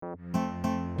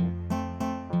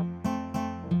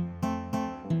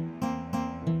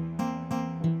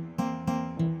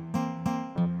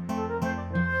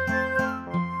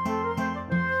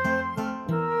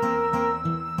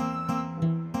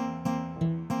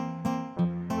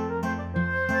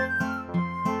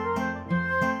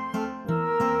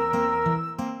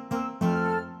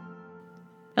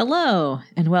Hello,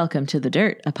 and welcome to The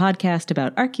Dirt, a podcast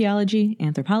about archaeology,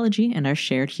 anthropology, and our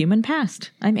shared human past.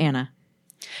 I'm Anna.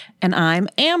 And I'm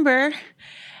Amber.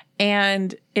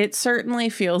 And it certainly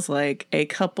feels like a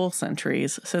couple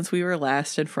centuries since we were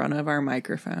last in front of our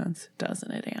microphones,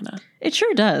 doesn't it, Anna? It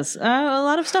sure does. A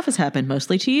lot of stuff has happened,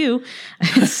 mostly to you.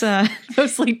 It's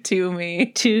mostly to me.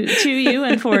 To you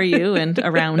and for you and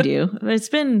around you. It's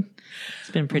been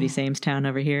pretty same town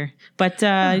over here. But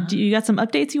do you got some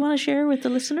updates you want to share with the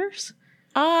listeners?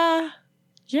 Yeah.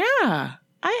 I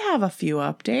have a few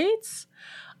updates.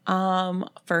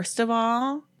 First of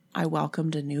all, I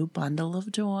welcomed a new bundle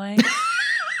of joy.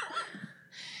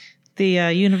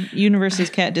 The Universe's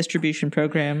cat distribution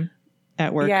program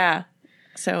at work. Yeah.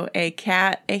 So a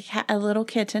little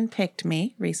kitten picked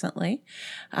me recently.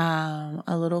 A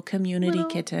little community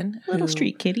kitten. Little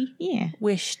street kitty. Yeah.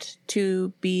 Wished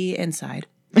to be inside.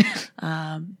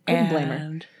 Couldn't blame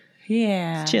her.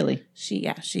 Yeah. It's chilly. She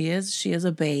is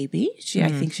a baby. I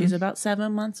think she's about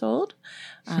 7 months old.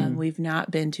 We've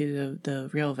not been to the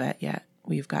real vet yet.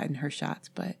 We've gotten her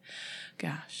shots, but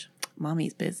gosh,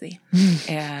 mommy's busy.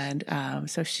 And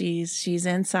so she's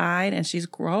inside and she's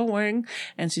growing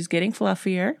and she's getting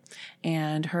fluffier.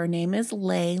 And her name is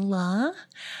Layla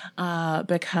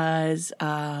because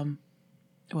at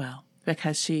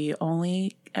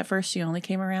first she only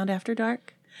came around after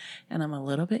dark. And I'm a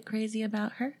little bit crazy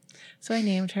about her. So I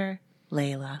named her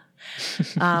Layla.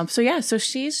 So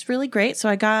she's really great. So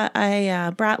I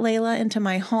brought Layla into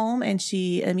my home and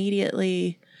she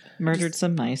immediately murdered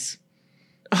some mice.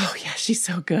 Oh yeah, she's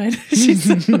so good.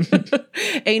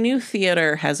 A new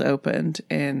theater has opened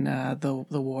in the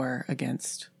war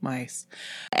against mice,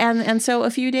 and so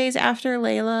a few days after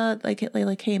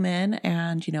Layla came in,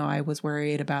 and I was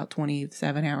worried about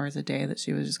 27 hours a day that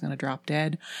she was just going to drop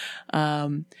dead.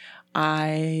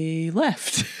 I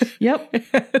left. Yep.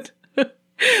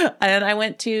 And I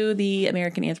went to the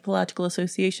American Anthropological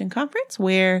Association conference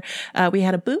where we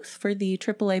had a booth for the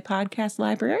AAA podcast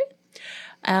library.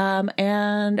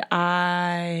 And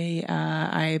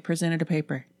I presented a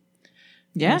paper.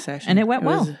 Yeah. And it went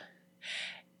well.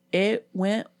 It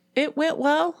went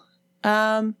well.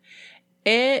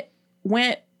 It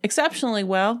went exceptionally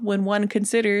well when one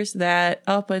considers that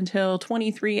up until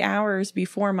 23 hours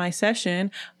before my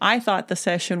session, I thought the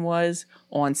session was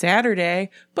on Saturday,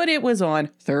 but it was on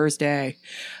Thursday.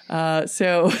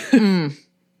 Thank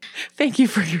you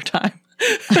for your time.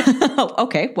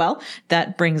 Okay, well,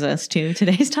 that brings us to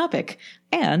today's topic,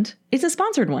 and it's a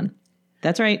sponsored one.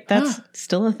 That's right. That's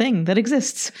still a thing that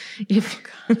exists.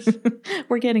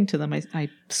 We're getting to them, I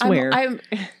swear.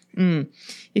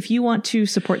 If you want to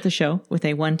support the show with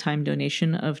a one-time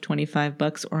donation of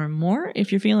 $25 or more,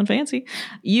 if you're feeling fancy,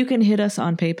 you can hit us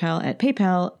on PayPal at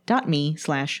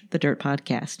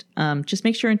paypal.me/thedirtpodcast. Just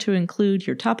make sure to include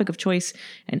your topic of choice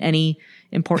and any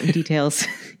important details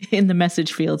in the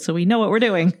message field so we know what we're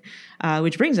doing,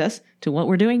 which brings us to what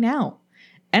we're doing now.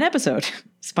 An episode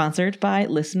sponsored by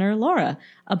listener Laura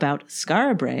about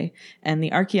Skara, Brae and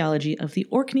the archaeology of the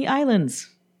Orkney Islands.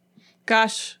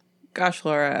 Gosh,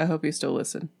 Laura, I hope you still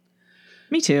listen.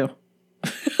 Me too.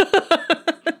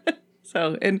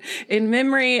 So, in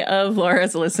memory of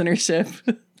Laura's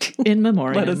listenership, in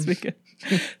memoriam, let us begin.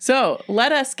 So,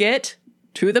 let us get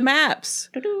to the maps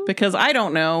because I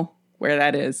don't know where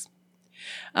that is.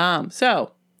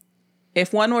 So,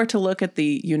 if one were to look at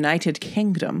the United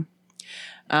Kingdom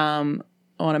on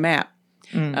a map,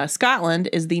 Scotland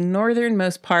is the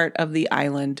northernmost part of the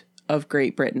island of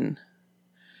Great Britain.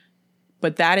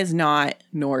 But that is not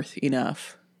north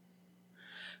enough.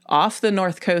 Off the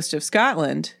north coast of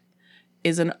Scotland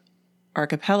is an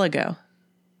archipelago.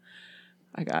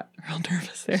 I got real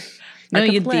nervous there. No,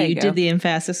 you did the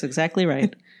emphasis exactly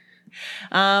right.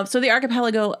 So the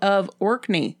archipelago of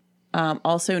Orkney,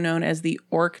 also known as the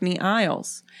Orkney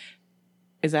Isles.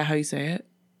 Is that how you say it?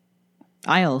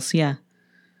 Isles, yeah.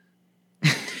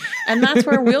 And that's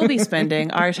where we'll be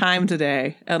spending our time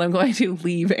today. And I'm going to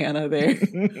leave Anna there.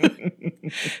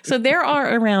 So there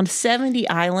are around 70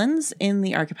 islands in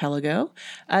the archipelago,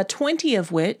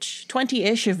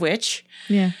 20-ish of which,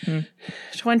 yeah,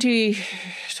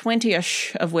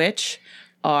 20-ish of which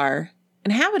are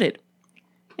inhabited.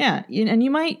 Yeah, and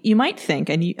you might think,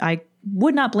 and I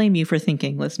would not blame you for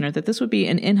thinking, listener, that this would be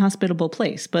an inhospitable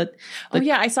place. But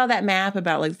I saw that map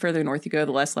about the further north you go,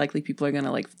 the less likely people are going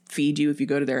to feed you if you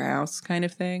go to their house, kind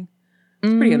of thing.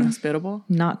 It's pretty inhospitable.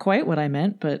 Not quite what I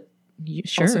meant, but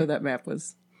sure. Also, that map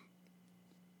was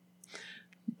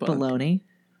baloney.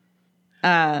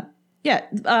 But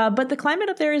the climate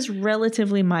up there is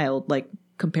relatively mild,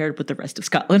 compared with the rest of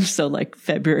Scotland. So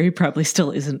February probably still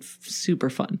isn't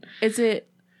super fun. Is it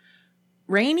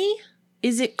rainy?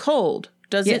 Is it cold?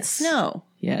 Does it snow?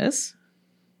 Yes.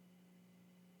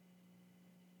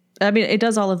 I mean, it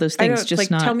does all of those things.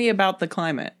 Just not. Tell me about the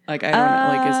climate. Like, I don't know.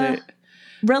 Like, is it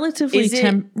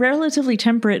relatively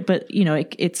temperate? But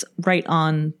it's right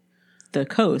on the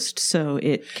coast, so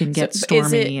it can get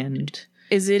stormy.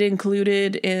 Is it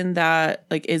included in that?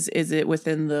 Like, is it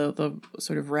within the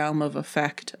sort of realm of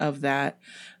effect of that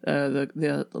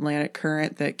the Atlantic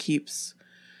current that keeps?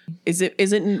 Is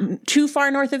it too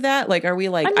far north of that? Like, are we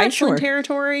like Iceland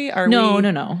territory?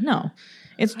 No.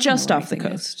 It's just off the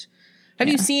coast. Have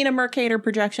you seen a Mercator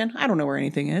projection? I don't know where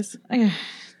anything is.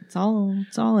 It's all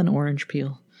an orange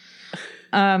peel.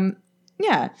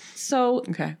 Yeah. So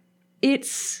okay.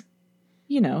 It's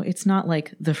it's not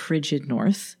like the frigid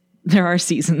north. There are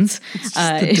seasons. It's just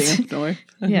the damp north.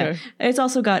 Okay. Yeah. It's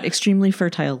also got extremely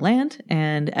fertile land,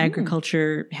 and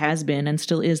agriculture has been and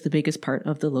still is the biggest part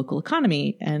of the local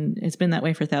economy, and it's been that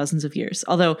way for thousands of years.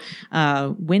 Although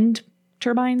wind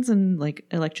turbines and like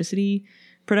electricity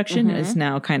production is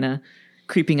now kind of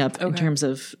creeping up in terms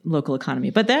of local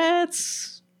economy. But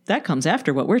that comes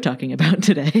after what we're talking about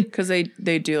today. Because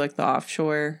they do like the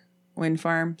offshore wind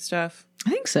farm stuff. I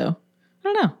think so.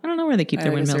 I don't know where they keep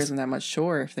their windmills. There isn't that much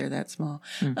shore if they're that small.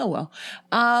 Oh, well.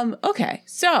 Okay.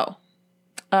 So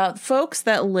folks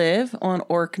that live on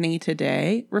Orkney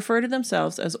today refer to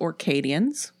themselves as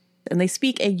Orcadians, and they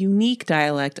speak a unique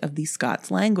dialect of the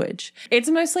Scots language. It's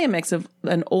mostly a mix of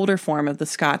an older form of the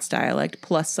Scots dialect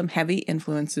plus some heavy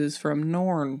influences from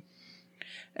Norn,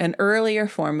 an earlier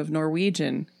form of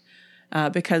Norwegian,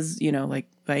 because, like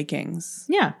Vikings.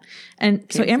 Yeah. And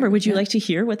so, Amber, would you like to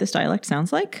hear what this dialect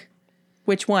sounds like?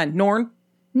 Which one? Norn?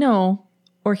 No,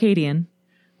 Orcadian.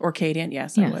 Orcadian,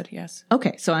 yes, I would, yes.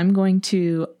 Okay, so I'm going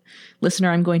to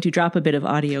drop a bit of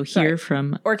audio here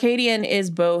from... Orcadian is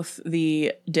both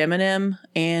the demonym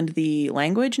and the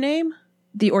language name?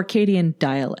 The Orcadian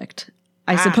dialect.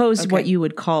 I suppose what you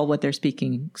would call what they're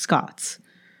speaking Scots.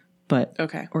 But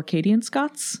Orcadian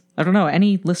Scots? I don't know.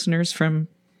 Any listeners from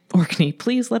Orkney,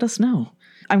 please let us know.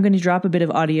 I'm going to drop a bit of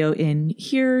audio in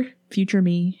here. Future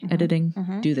me editing.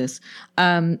 Do this.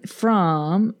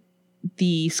 From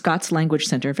the Scots Language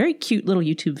Center. Very cute little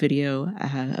YouTube video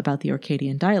about the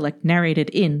Orcadian dialect narrated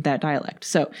in that dialect.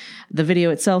 So the video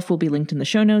itself will be linked in the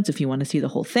show notes if you want to see the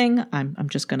whole thing. I'm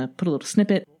just going to put a little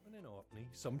snippet. In Orkney,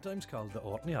 sometimes called the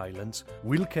Orkney Islands,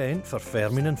 well kennt for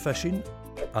farming and fishing,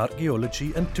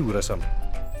 archaeology and tourism.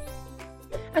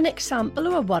 An example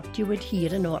of a word you would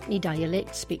hear an Orkney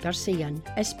dialect speaker saying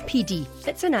is peedy.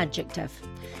 It's an adjective.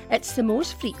 It's the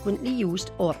most frequently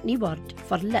used Orkney word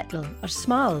for little or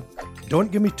small.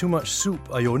 Don't give me too much soup,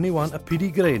 I only want a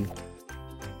peedy grain.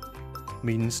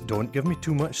 Means don't give me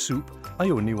too much soup, I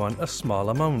only want a small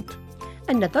amount.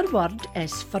 Another word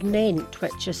is fernent,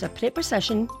 which is a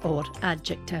preposition or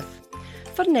adjective.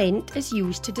 Fernent is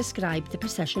used to describe the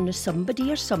position of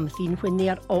somebody or something when they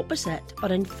are opposite or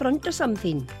in front of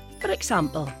something. For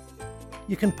example,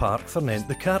 you can park fernent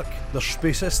the kirk, there's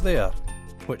spaces there.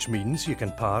 Which means you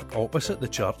can park opposite the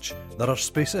church, there are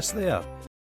spaces there.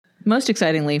 Most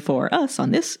excitingly for us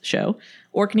on this show,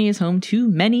 Orkney is home to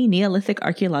many Neolithic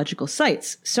archaeological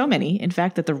sites. So many, in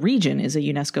fact, that the region is a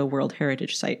UNESCO World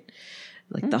Heritage Site.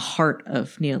 Like the heart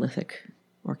of Neolithic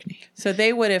Orkney. So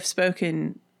they would have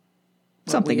spoken...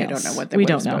 something else. I don't know what they would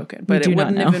have spoken, but it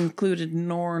wouldn't have included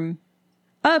Norn.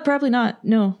 Probably not.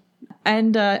 No,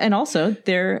 and also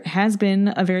there has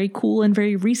been a very cool and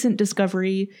very recent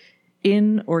discovery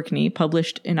in Orkney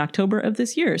published in October of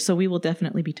this year. So we will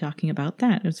definitely be talking about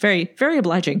that. It's very, very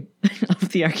obliging of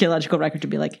the archaeological record to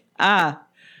be like,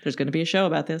 there's going to be a show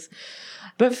about this.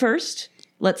 But first,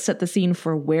 let's set the scene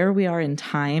for where we are in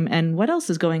time and what else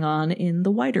is going on in the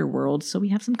wider world, so we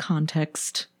have some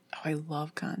context. I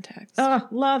love context.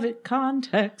 Love it.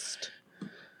 Context.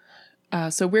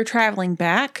 So we're traveling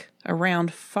back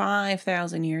around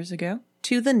 5,000 years ago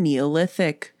to the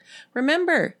Neolithic.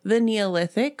 Remember, the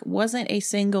Neolithic wasn't a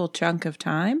single chunk of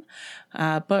time,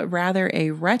 but rather a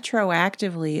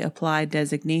retroactively applied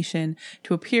designation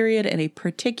to a period in a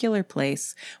particular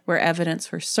place where evidence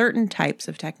for certain types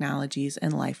of technologies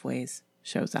and lifeways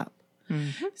shows up.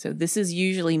 Mm-hmm. So this is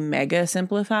usually mega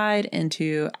simplified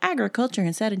into agriculture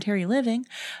and sedentary living,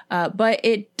 but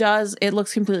it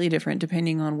looks completely different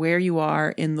depending on where you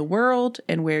are in the world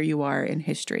and where you are in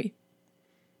history.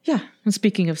 Yeah. And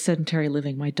speaking of sedentary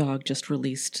living, my dog just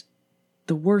released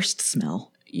the worst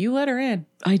smell. You let her in.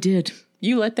 I did.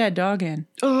 You let that dog in.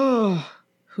 Oh,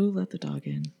 who let the dog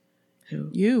in? Who?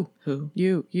 You. Who?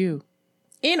 You.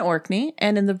 In Orkney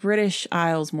and in the British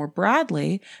Isles more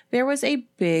broadly, there was a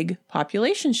big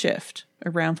population shift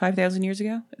around 5,000 years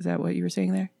ago. Is that what you were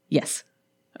saying there? Yes.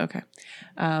 Okay.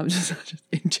 Just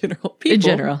in general, people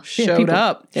general. showed People.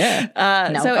 up.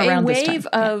 Yeah. No, So around this time.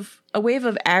 a wave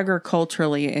of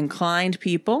agriculturally inclined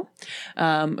people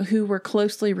who were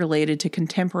closely related to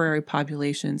contemporary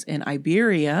populations in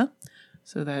Iberia.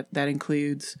 So that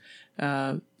includes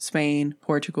Spain,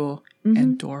 Portugal,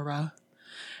 Andorra.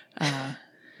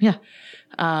 Yeah.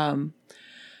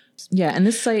 Yeah, and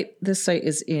this site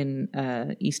is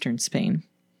in eastern Spain.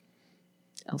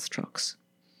 Elstrox.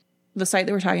 The site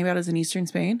that we're talking about is in eastern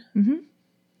Spain? Mm-hmm.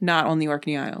 Not on the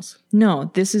Orkney Isles.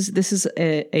 No, this is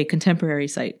a contemporary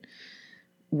site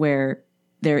where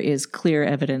there is clear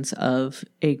evidence of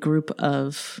a group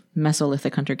of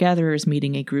Mesolithic hunter-gatherers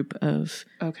meeting a group of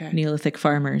Neolithic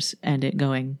farmers and it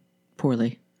going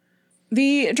poorly.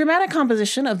 The dramatic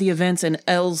composition of the events in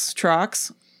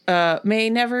Elstrox may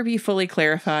never be fully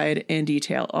clarified in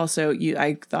detail. Also,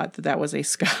 I thought that was a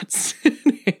Scots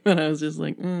name, and I was just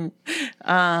like,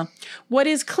 What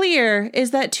is clear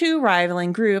is that two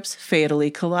rivaling groups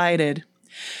fatally collided.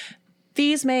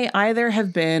 These may either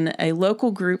have been a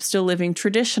local group still living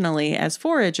traditionally as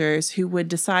foragers who would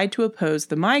decide to oppose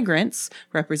the migrants,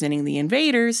 representing the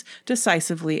invaders,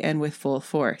 decisively and with full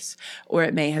force. Or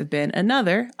it may have been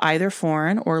another, either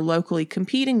foreign or locally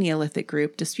competing Neolithic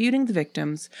group disputing the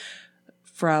victims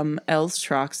from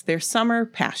Elstrox their summer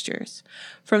pastures.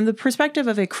 From the perspective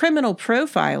of a criminal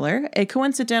profiler, a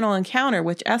coincidental encounter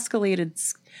which escalated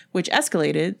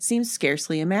seems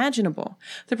scarcely imaginable.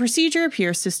 The procedure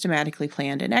appears systematically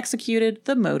planned and executed,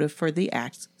 the motive for the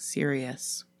act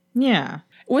serious. Yeah.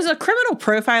 Was a criminal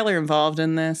profiler involved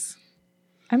in this?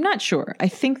 I'm not sure. I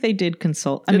think they did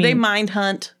consult. Did they mind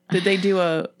hunt? Did they do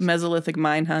a Mesolithic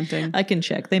mind hunting? I can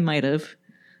check. They might have.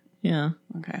 Yeah.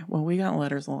 Okay. Well, we got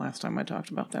letters the last time I talked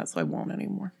about that, so I won't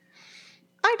anymore.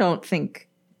 I don't think.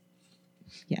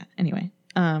 Yeah. Anyway.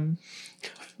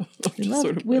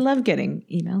 We love getting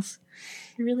emails.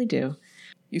 We really do.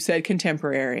 You said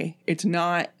contemporary. It's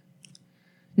not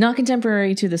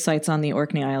contemporary to the sites on the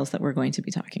Orkney Isles that we're going to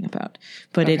be talking about,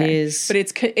 but it is. But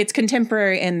it's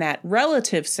contemporary in that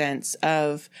relative sense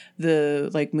of the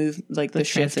the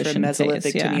shift from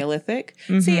Mesolithic to Neolithic.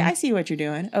 Mm-hmm. See, I see what you're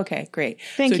doing. Okay, great.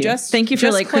 Thank you. Thank you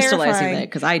for crystallizing that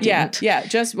because I didn't. Yeah.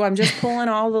 I'm just pulling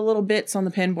all the little bits on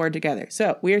the pinboard together.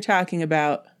 So we are talking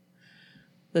about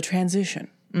the transition.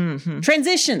 Mm-hmm.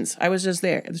 Transitions. I was just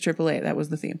there at the AAA. That was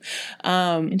the theme.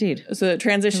 Indeed. So the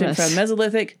transition from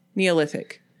Mesolithic,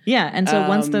 Neolithic. Yeah, and so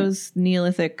once those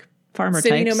Neolithic farmer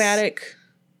types,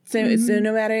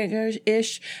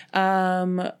 semi-nomadic-ish,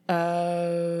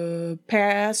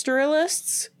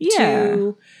 pastoralists,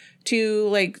 to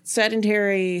like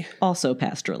sedentary, also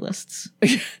pastoralists.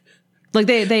 Like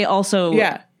they also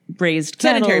raised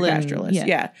sedentary cattle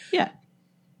pastoralists. Yeah.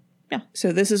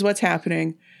 So this is what's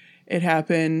happening. It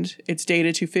happened. It's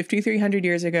dated to 5,300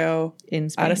 years ago in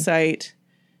Spain. Out of sight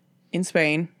in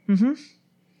Spain. Mm-hmm.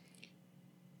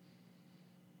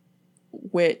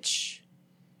 Which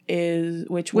is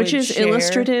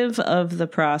illustrative of the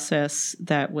process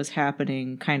that was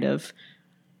happening kind of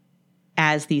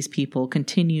as these people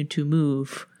continued to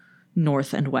move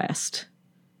north and west.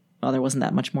 Well, there wasn't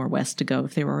that much more west to go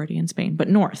if they were already in Spain, but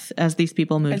north as these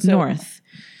people moved north.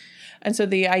 And so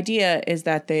the idea is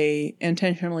that they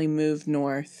intentionally moved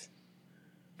north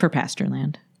for pasture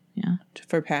land. Yeah.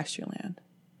 For pasture land.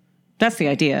 That's the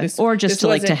idea. Or just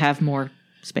to have more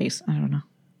space. I don't know.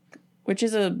 Which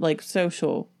is a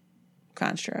social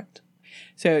construct.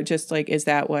 So just is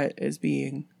that what is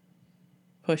being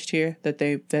pushed here? That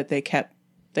they kept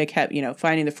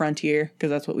finding the frontier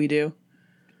because that's what we do.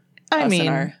 I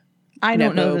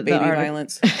don't know that baby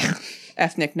violence,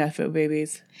 ethnic Nepo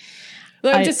babies.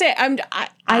 Look, I'm just saying.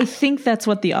 I think that's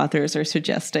what the authors are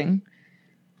suggesting.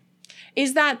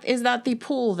 Is that the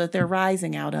pool that they're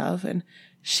rising out of and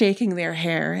shaking their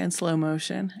hair in slow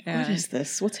motion? And what is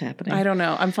this? What's happening? I don't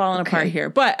know. I'm falling apart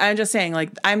here. But I'm just saying,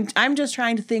 I'm just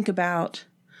trying to think about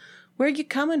where are you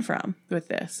coming from with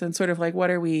this, and sort of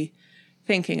what are we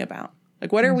thinking about?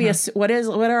 What are what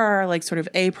are our sort of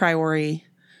a priori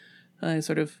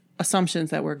sort of assumptions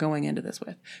that we're going into this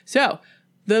with? So.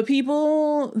 The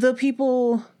people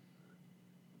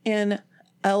in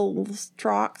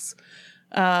Elstrox,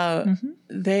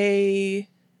 they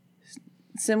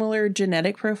similar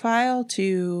genetic profile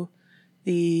to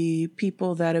the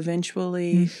people that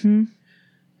eventually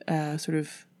sort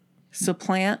of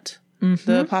supplant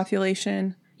the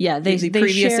population. Yeah, the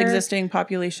previous existing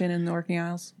population in the Orkney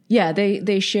Isles. Yeah,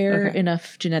 they share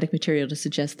enough genetic material to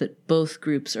suggest that both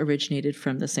groups originated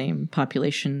from the same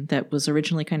population that was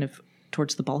originally kind of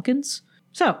towards the Balkans.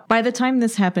 So by the time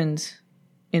this happened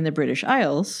in the British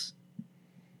Isles,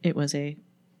 it was a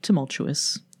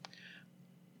tumultuous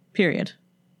period.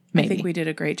 I Maybe. think we did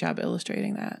a great job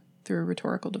illustrating that through a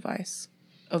rhetorical device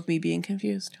of me being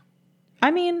confused.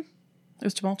 I mean, It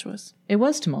was tumultuous. it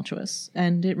was tumultuous,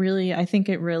 and I think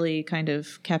it really kind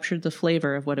of captured the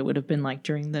flavor of what it would have been like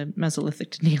during the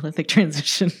Mesolithic to Neolithic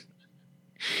transition.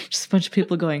 Just a bunch of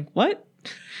people going, what?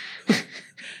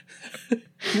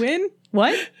 When?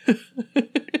 What?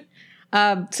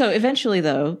 So eventually,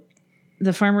 though,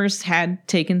 the farmers had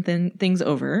taken things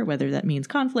over, whether that means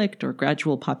conflict or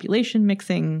gradual population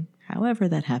mixing. However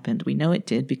that happened, we know it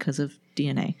did because of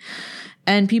DNA.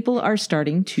 And people are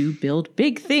starting to build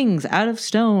big things out of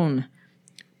stone,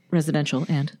 residential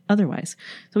and otherwise.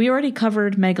 So we already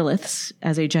covered megaliths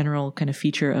as a general kind of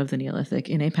feature of the Neolithic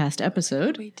in a past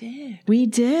episode. We did. We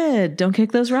did. Don't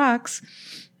kick those rocks.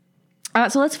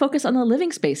 So let's focus on the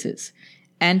living spaces.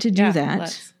 And to do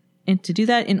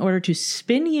that, in order to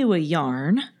spin you a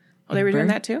yarn. Oh, they were doing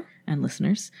Amber that too? And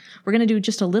listeners, we're going to do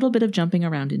just a little bit of jumping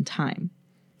around in time.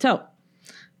 So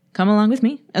come along with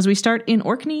me as we start in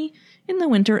Orkney in the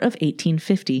winter of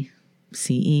 1850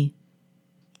 CE.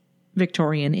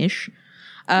 Victorian-ish.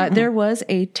 There was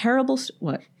a terrible...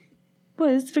 What? Well,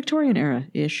 it's Victorian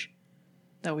era-ish.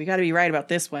 No, we got to be right about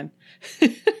this one.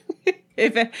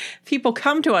 If people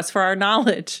come to us for our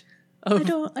knowledge of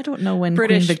I don't know when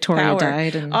British Queen Victoria power.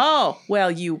 died. And Oh,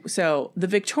 well, so the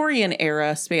Victorian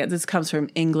era spans, this comes from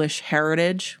English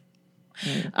Heritage.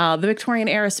 The Victorian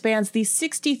era spans the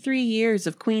 63 years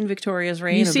of Queen Victoria's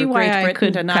reign you over see why Great I Britain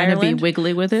could and kind of be Ireland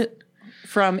wiggly with it?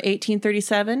 from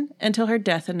 1837 until her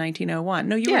death in 1901.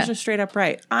 No, you were just straight up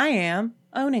right. I am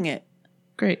owning it.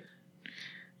 Great.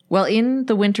 Well, in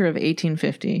the winter of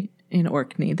 1850 in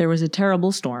Orkney, there was a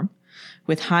terrible storm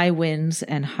with high winds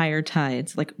and higher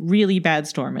tides, like really bad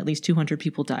storm. At least 200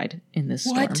 people died in this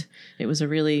storm. What? It was a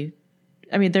really,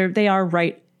 I mean, they are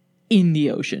right in the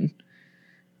ocean.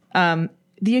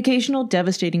 The occasional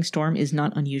devastating storm is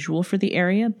not unusual for the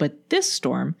area, but this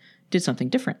storm did something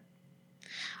different.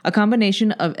 A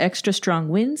combination of extra strong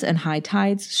winds and high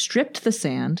tides stripped the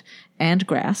sand and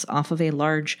grass off of a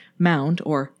large mound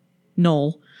or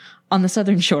knoll on the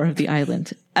southern shore of the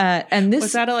island. And this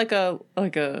Was that like a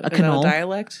is that a knoll?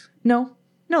 dialect? No,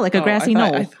 like a grassy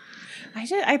knoll.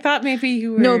 I thought maybe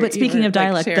you were. No, but speaking of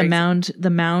dialect, sharing the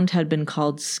mound had been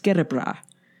called Skara,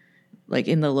 like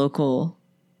in the local.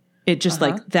 It just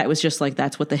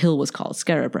that's what the hill was called,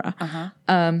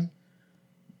 Skara.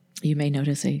 You may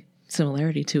notice a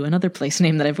similarity to another place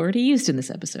name that I've already used in this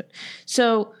episode.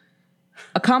 So,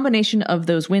 a combination of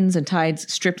those winds and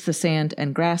tides stripped the sand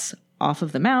and grass off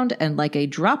of the mound, and like a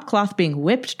drop cloth being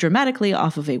whipped dramatically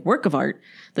off of a work of art,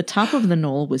 the top of the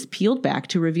knoll was peeled back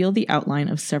to reveal the outline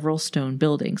of several stone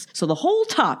buildings. So the whole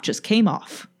top just came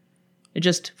off. It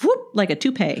just, whoop, like a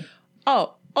toupee.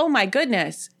 Oh my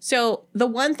goodness. So the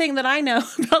one thing that I know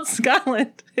about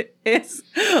Scotland is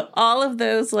all of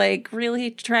those like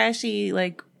really trashy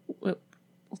like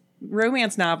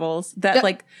romance novels that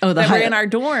that were in our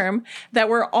dorm that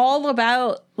were all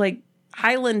about like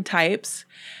Highland types.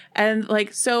 And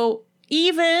like, so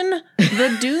even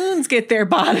the dunes get their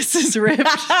bodices ripped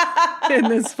in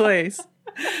this place.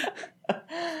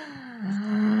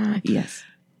 Yes.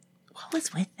 What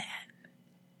was with that?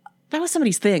 That was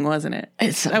somebody's thing, wasn't it?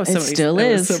 It still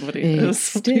is. It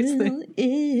still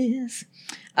is.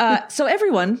 So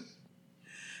everyone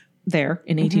there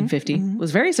in 1850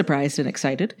 was very surprised and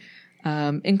excited,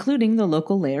 including the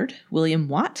local laird, William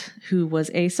Watt, who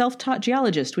was a self-taught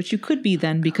geologist, which you could be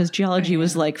then because geology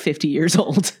was like 50 years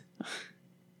old.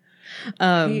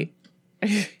 Yeah.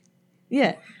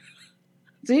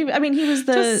 So he was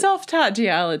the... Just self-taught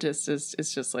geologist is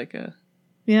just like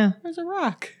there's a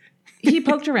rock. He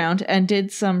poked around and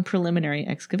did some preliminary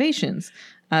excavations.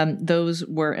 Those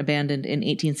were abandoned in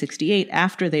 1868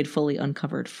 after they'd fully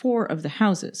uncovered 4 of the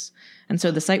houses. And so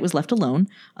the site was left alone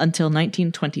until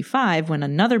 1925 when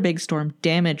another big storm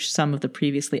damaged some of the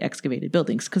previously excavated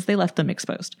buildings because they left them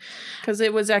exposed. Because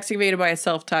it was excavated by a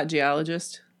self-taught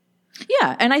geologist?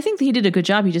 Yeah, and I think that he did a good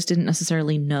job. He just didn't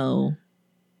necessarily know,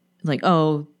 like,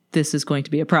 oh, this is going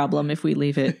to be a problem if we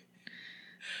leave it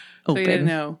open. So he didn't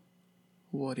know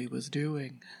what he was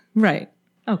doing. Right.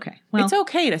 Okay. Well, it's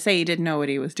okay to say he didn't know what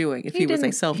he was doing if he was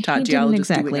a self-taught geologist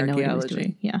doing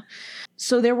archaeology. Yeah.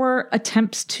 So there were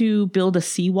attempts to build a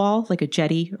seawall, like a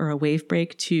jetty or a wave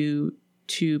break, to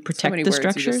protect the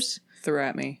structures. You just threw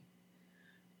at me.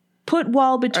 Put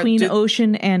wall between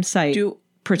ocean and site.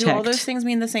 Protect. Do all those things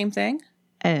mean the same thing?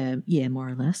 Yeah, more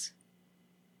or less.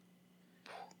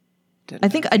 I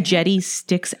think a jetty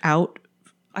sticks out.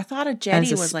 I thought a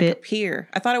jetty was like a pier.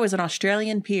 I thought it was an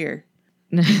Australian pier.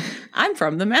 I'm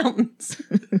from the mountains.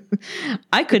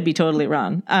 I could be totally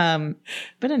wrong.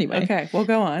 But anyway. Okay, well,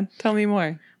 go on. Tell me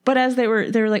more. But as they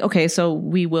were like, okay, so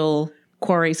we will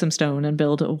quarry some stone and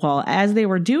build a wall. As they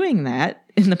were doing that,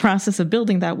 in the process of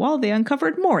building that wall, they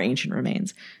uncovered more ancient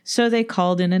remains. So they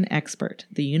called in an expert,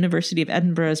 the University of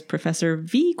Edinburgh's Professor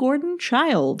V. Gordon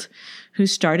Child, who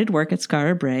started work at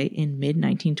Skara Brae in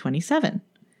mid-1927.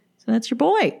 So that's your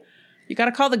boy. You got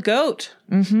to call the goat.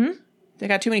 Mm-hmm. They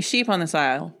got too many sheep on this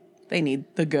isle. They need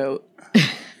the goat. I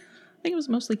think it was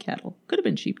mostly cattle. Could have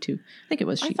been sheep too. I think it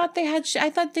was sheep. I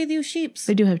thought they do sheeps.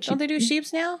 They do have sheep. Don't they do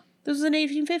sheeps now? This was in the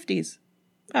 1850s.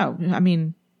 Oh, I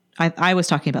mean, I was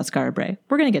talking about Skara Brae.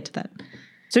 We're going to get to that.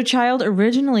 So Child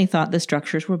originally thought the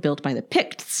structures were built by the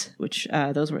Picts, which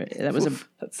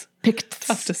that's Picts.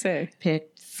 Tough to say.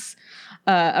 Picts.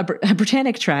 A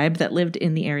Britannic tribe that lived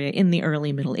in the area in the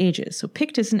early Middle Ages. So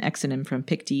Pict is an exonym from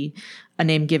Picti, a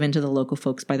name given to the local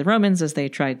folks by the Romans as they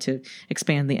tried to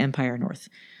expand the empire north.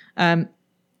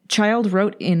 Child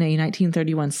wrote in a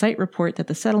 1931 site report that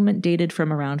the settlement dated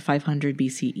from around 500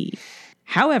 BCE.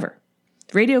 However,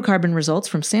 radiocarbon results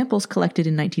from samples collected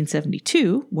in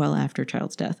 1972, well after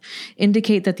Child's death,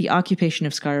 indicate that the occupation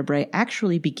of Skara Brae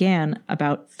actually began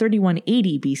about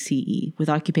 3180 BCE, with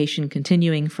occupation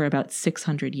continuing for about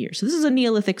 600 years. So this is a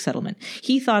Neolithic settlement.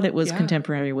 He thought it was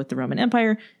contemporary with the Roman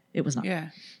Empire. It was not.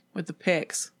 Yeah, with the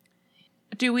Picts.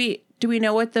 Do we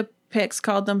know what the Picts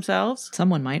called themselves?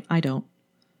 Someone might. I don't.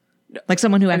 Like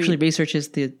someone who actually researches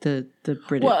the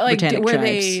Britannic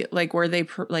tribes. Were they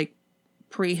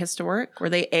prehistoric? Were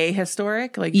they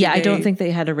ahistoric? I don't think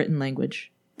they had a written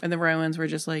language. And the Romans were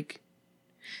just like...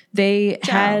 They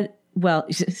had... Well,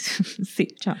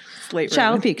 Ciao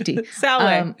Picti.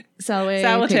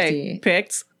 Salve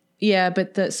Picts. Yeah,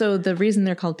 but the reason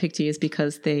they're called Picti is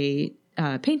because they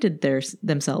painted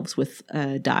themselves with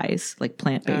dyes, like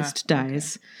plant-based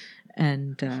dyes. Okay.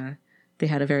 And they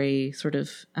had a very sort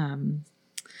of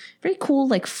very cool,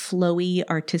 like flowy,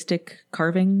 artistic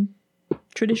carving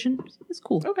tradition. It's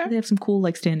cool. Okay. They have some cool,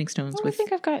 like standing stones. I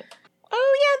think I've got...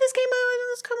 Oh yeah, this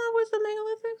come up with the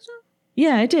megalithic stuff.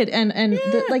 Yeah, it did. And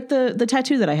the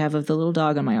tattoo that I have of the little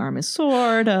dog on my arm is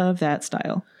sort of that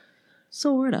style.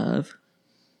 Sort of.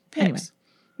 Picts.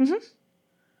 Anyway.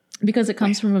 Mm-hmm. Because it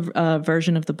comes from a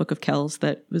version of the Book of Kells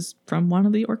that was from one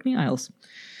of the Orkney Isles.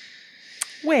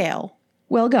 Well,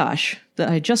 gosh,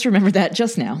 I just remembered that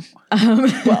just now.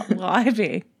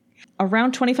 Ivy.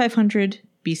 Around 2500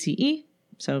 BCE,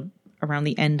 so around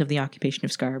the end of the occupation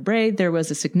of Skara Brae, there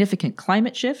was a significant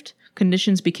climate shift.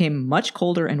 Conditions became much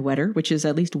colder and wetter, which is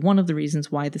at least one of the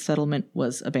reasons why the settlement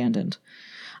was abandoned.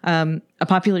 A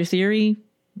popular theory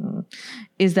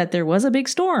is that there was a big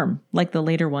storm, like the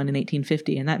later one in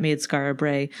 1850, and that made Skara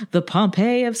Brae the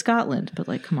Pompeii of Scotland. But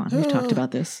come on, we've talked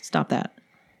about this. Stop that.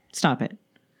 Stop it.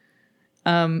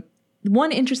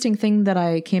 One interesting thing that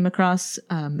I came across,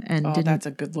 that's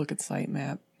a good look at site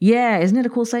map. Yeah, isn't it a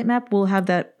cool site map? We'll have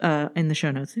that in the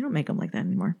show notes. They don't make them like that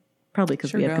anymore. Probably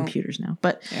because we have computers now.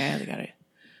 But yeah, they got it.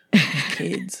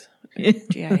 Kids,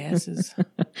 GISs.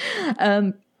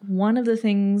 One of the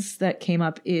things that came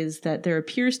up is that there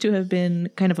appears to have been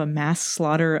kind of a mass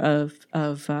slaughter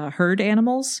of herd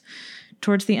animals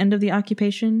towards the end of the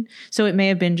occupation. So it may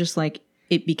have been just like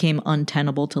it became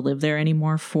untenable to live there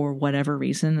anymore for whatever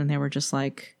reason, and they were just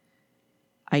like,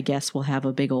 I guess we'll have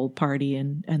a big old party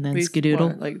and then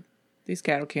skedoodle. These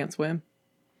cattle can't swim.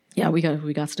 Yeah, we got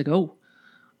to go.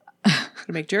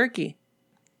 To make jerky.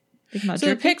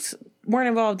 The Picts weren't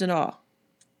involved at all.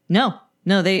 No,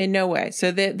 they in no way.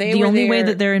 So they the were only there, way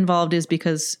that they're involved is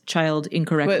because Child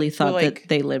incorrectly thought that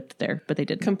they lived there, but they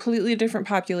didn't. Completely different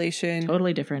population.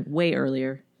 Totally different. Way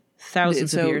earlier,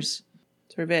 thousands of years.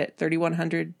 Sort of it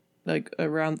 3100, like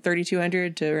around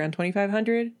 3200 to around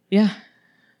 2500. Yeah,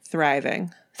 thriving.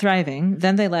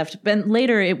 Then they left, and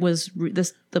later it was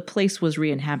the place was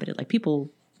re-inhabited. Like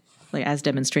people. Like as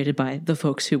demonstrated by the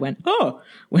folks who went,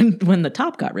 when the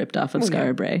top got ripped off of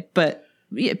Skara Brae. But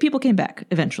yeah, people came back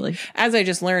eventually. As I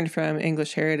just learned from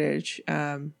English Heritage,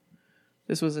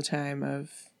 this was a time of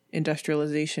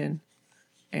industrialization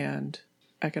and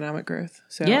economic growth.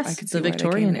 So yes, I could see the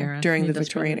Victorian era. During the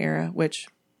Victorian era, which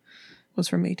was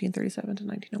from 1837 to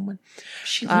 1901.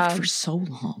 She lived for so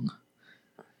long.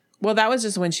 Well, that was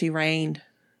just when she reigned.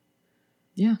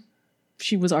 Yeah.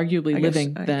 She was arguably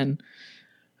living then.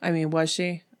 I mean, was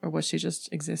she? Or was she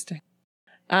just existing?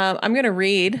 I'm going to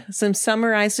read some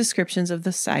summarized descriptions of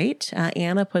the site.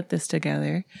 Anna put this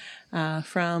together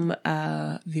from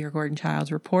the Gordon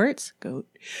Child's reports. Goat.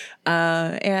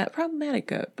 And problematic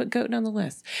goat, but goat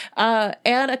nonetheless.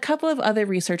 And a couple of other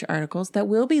research articles that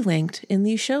will be linked in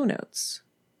the show notes.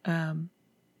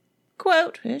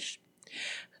 quote, fish.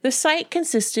 The site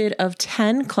consisted of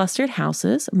 10 clustered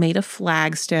houses made of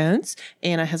flagstones.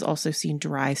 Anna has also seen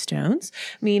dry stones,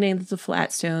 meaning that the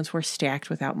flat stones were stacked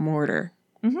without mortar.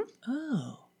 Mm-hmm.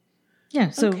 Oh. Yeah,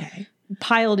 so Okay.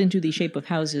 piled into the shape of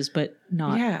houses, but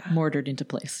not Yeah. mortared into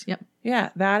place. Yep. Yeah,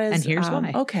 that is. And here's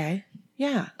why. Okay.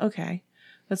 Yeah, okay.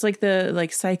 That's like the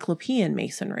cyclopean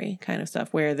masonry kind of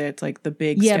stuff where it's like the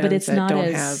big stones but it's that not don't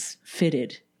as have.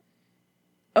 fitted.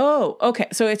 Oh, okay.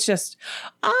 So it's just.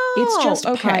 Oh, It's just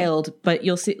okay. piled, but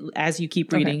you'll see, as you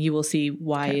keep reading, you will see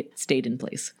why it stayed in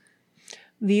place.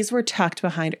 These were tucked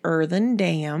behind earthen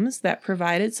dams that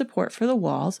provided support for the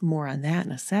walls. More on that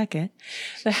in a second.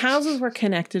 The houses were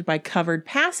connected by covered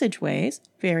passageways,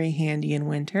 very handy in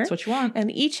winter. That's what you want.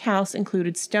 And each house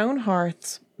included stone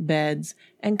hearths, beds,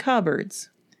 and cupboards.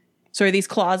 So are these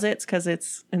closets because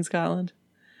it's in Scotland?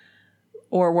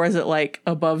 Or was it like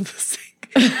above the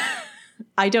sink?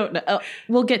 I don't know.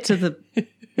 We'll get to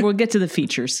the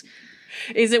features.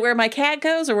 Is it where my cat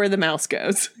goes or where the mouse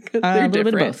goes? 'Cause A they're little bit of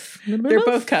different. both. A little bit They're of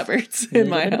both cupboards in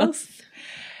my Little bit of house.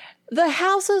 The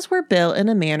houses were built in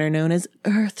a manner known as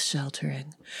earth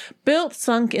sheltering. Built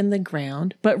sunk in the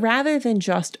ground, but rather than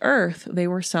just earth, they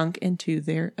were sunk into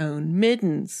their own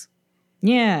middens.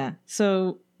 Yeah.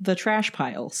 So the trash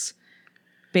piles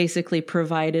basically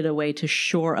provided a way to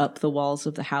shore up the walls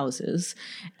of the houses.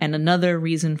 And another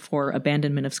reason for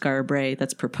abandonment of Skara Brae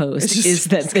that's proposed is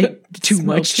that they too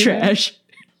much trash.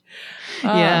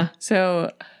 Yeah.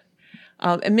 So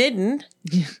a midden,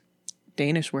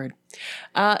 Danish word,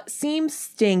 seems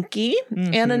stinky.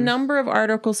 And a number of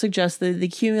articles suggest that the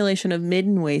accumulation of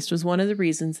midden waste was one of the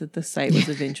reasons that the site was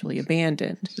eventually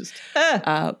abandoned.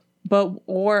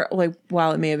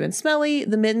 While it may have been smelly,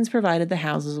 the middens provided the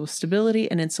houses with stability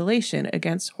and insulation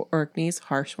against Orkney's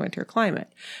harsh winter climate.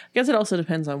 I guess it also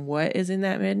depends on what is in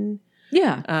that midden.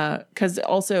 Yeah. Because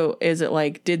also, is it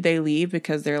like, did they leave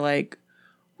because they're like,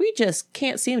 we just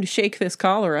can't seem to shake this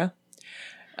cholera?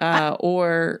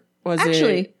 Or was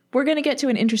Actually, we're going to get to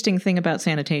an interesting thing about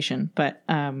sanitation, but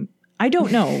I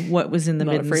don't know what was in the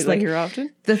not middens. afraid like you're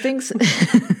often? The things,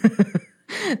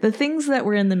 the things that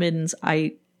were in the middens,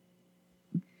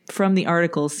 from the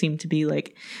articles seem to be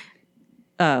like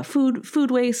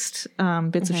food waste,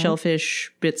 bits of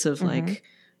shellfish, bits of like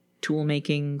tool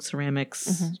making,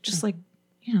 ceramics, just like,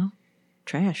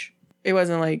 trash. It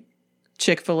wasn't like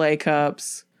Chick-fil-A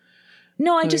cups.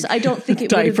 No, I don't think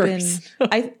it would have been. Diapers.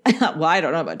 I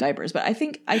don't know about diapers, but I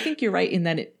think you're right in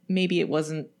that it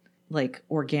wasn't like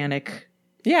organic.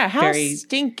 Yeah, how Very-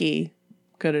 stinky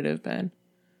could it have been?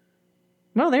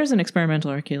 Well, there's an experimental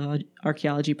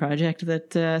archaeology project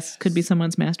that could be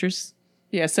someone's master's.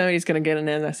 Yeah, somebody's going to get an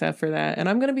NSF for that, and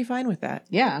I'm going to be fine with that.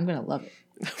 Yeah, I'm gonna love it.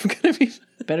 I'm going to be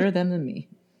Better than me.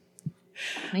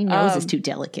 My nose is too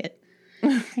delicate.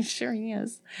 sure he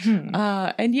is.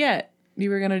 And yet, you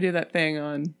were going to do that thing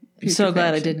on So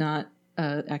glad I did not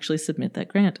actually submit that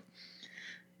grant.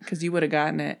 Because you would have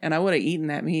gotten it, and I would have eaten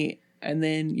that meat, and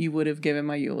then you would have given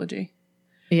my eulogy.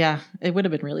 Yeah, it would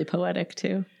have been really poetic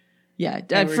too. Yeah,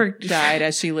 Died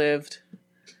as she lived.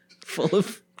 Full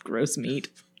of gross meat.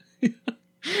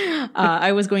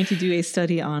 I was going to do a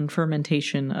study on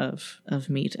fermentation of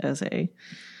meat as a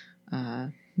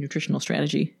nutritional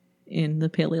strategy in the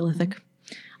Paleolithic.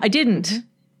 I didn't.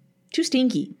 Too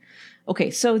stinky. Okay,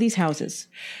 so these houses.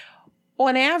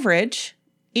 On average,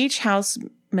 each house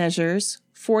measures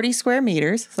 40 square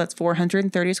meters, so that's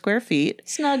 430 square feet.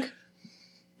 Snug.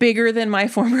 Bigger than my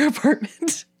former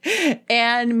apartment.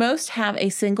 And most have a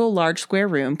single large square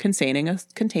room containing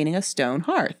a stone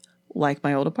hearth, like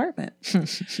my old apartment.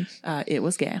 It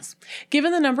was gas.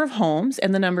 Given the number of homes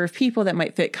and the number of people that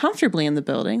might fit comfortably in the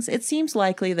buildings, it seems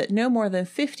likely that no more than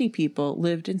 50 people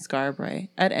lived in Skara Brae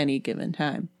at any given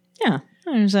time. Yeah,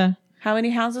 there's How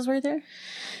many houses were there?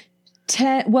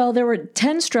 10. Well, there were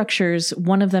 10 structures.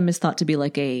 One of them is thought to be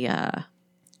like a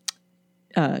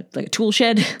tool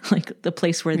shed, like the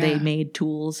place where they made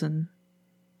tools, and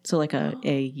so like a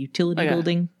utility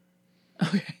building.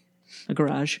 Okay. A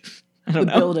garage. I don't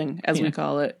know. Building, as we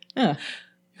call it. Yeah.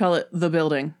 We call it the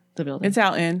building. The building. It's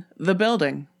out in the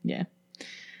building. Yeah.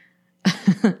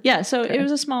 Yeah, so it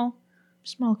was a small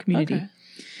community. Okay.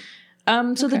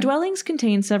 So the dwellings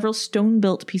contain several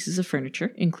stone-built pieces of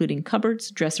furniture, including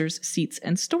cupboards, dressers, seats,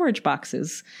 and storage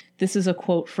boxes. This is a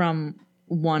quote from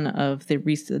one of the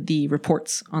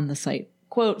reports on the site.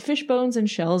 Quote, fish bones and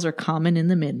shells are common in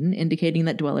the midden, indicating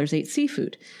that dwellers ate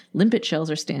seafood. Limpet shells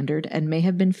are standard and may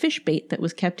have been fish bait that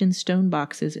was kept in stone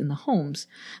boxes in the homes.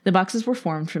 The boxes were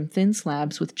formed from thin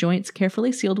slabs with joints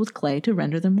carefully sealed with clay to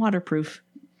render them waterproof.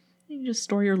 You just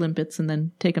store your limpets and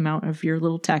then take them out of your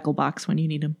little tackle box when you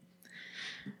need them.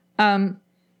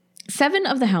 7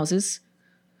 of the houses.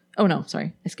 Oh, no,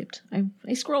 sorry. I skipped.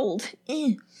 I scrolled.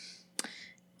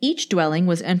 Each dwelling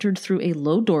was entered through a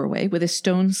low doorway with a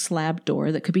stone slab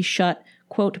door that could be shut,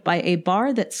 quote, by a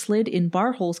bar that slid in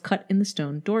bar holes cut in the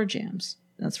stone door jambs.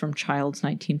 That's from Child's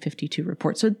 1952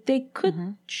 report. So they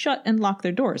could shut and lock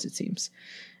their doors, it seems.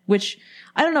 Which,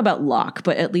 I don't know about lock,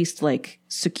 but at least, like,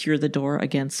 secure the door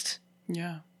against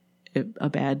a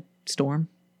bad storm.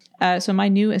 So my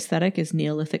new aesthetic is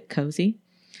Neolithic cozy.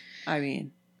 I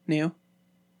mean, new.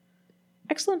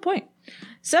 Excellent point.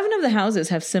 7 of the houses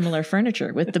have similar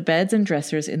furniture, with the beds and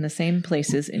dressers in the same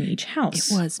places in each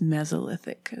house. It was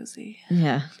Mesolithic cozy.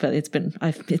 Yeah, but it's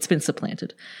been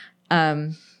supplanted.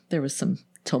 There was some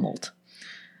tumult.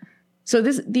 So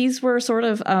these were sort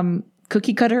of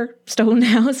cookie cutter stone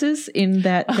houses in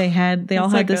that they all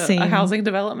had the same a housing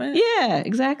development. Yeah,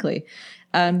 exactly.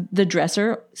 The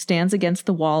dresser stands against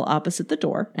the wall opposite the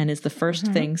door and is the first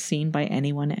thing seen by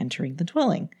anyone entering the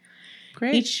dwelling.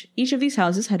 Great. Each of these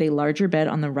houses had a larger bed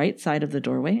on the right side of the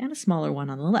doorway and a smaller one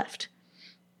on the left.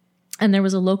 And there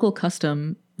was a local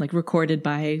custom, like recorded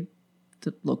by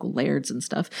the local lairds and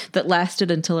stuff, that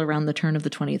lasted until around the turn of the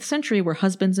 20th century, where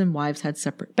husbands and wives had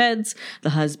separate beds.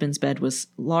 The husband's bed was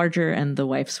larger and the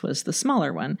wife's was the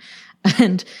smaller one.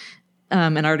 And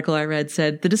an article I read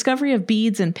said, the discovery of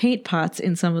beads and paint pots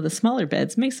in some of the smaller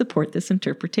beds may support this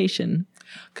interpretation.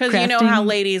 Because you know how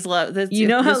ladies love this. You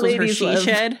know how this was ladies her love. she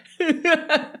shed.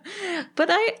 But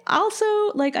I also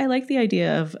I like the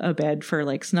idea of a bed for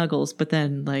like snuggles, but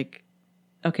then like,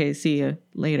 okay, see you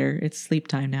later. It's sleep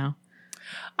time now.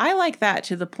 I like that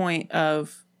to the point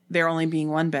of there only being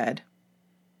one bed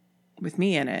with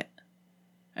me in it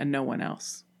and no one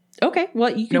else. Okay,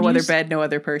 well, you can no other bed, no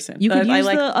other person. You could use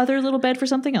the other little bed for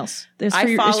something else. It's for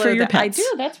your pets. I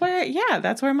do.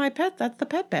 That's where my pet. That's the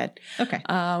pet bed. Okay,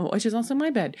 which is also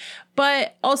my bed.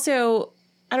 But also,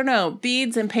 I don't know,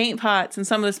 beads and paint pots and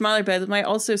some of the smaller beds might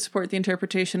also support the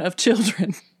interpretation of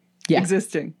children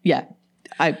existing. Yeah,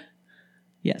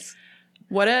 yes.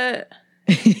 What a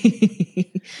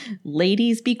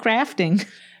ladies be crafting,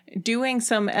 doing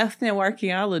some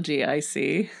ethnoarchaeology. I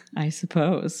see. I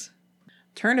suppose.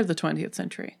 Turn of the 20th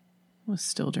century was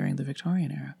still during the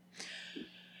Victorian era.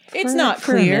 It's not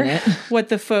clear what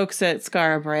the folks at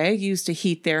Skara Brae used to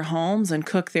heat their homes and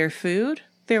cook their food.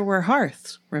 There were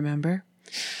hearths, remember?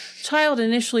 Child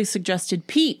initially suggested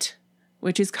peat,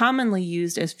 which is commonly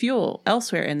used as fuel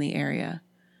elsewhere in the area.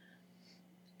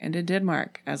 And in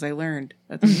Denmark, as I learned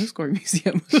at the Newscore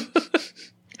Museum.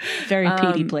 Very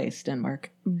peaty place, Denmark.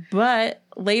 But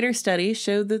later studies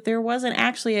showed that there wasn't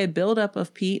actually a buildup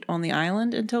of peat on the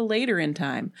island until later in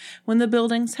time, when the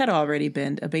buildings had already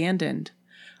been abandoned.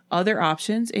 Other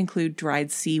options include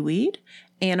dried seaweed,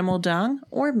 animal dung,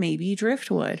 or maybe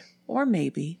driftwood, or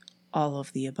maybe all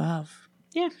of the above.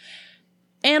 Yeah.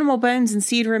 Animal bones and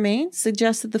seed remains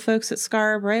suggest that the folks at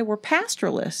Skara Brae were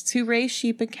pastoralists who raised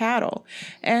sheep and cattle,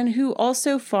 and who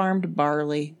also farmed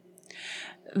barley.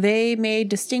 They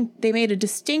made a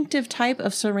distinctive type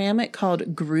of ceramic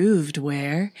called grooved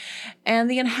ware, and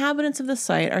the inhabitants of the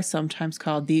site are sometimes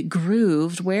called the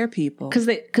grooved ware people. Because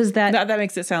that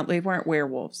makes it sound they weren't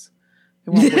werewolves.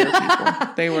 They weren't were people.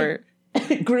 They were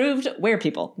grooved ware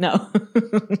people. No.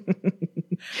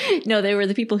 No, they were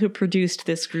the people who produced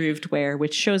this grooved ware,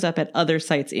 which shows up at other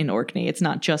sites in Orkney. It's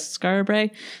not just Skara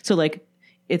Brae. So like,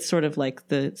 it's sort of like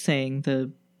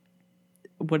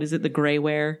what is it? The gray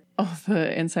ware. Oh,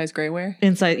 the incised gray ware?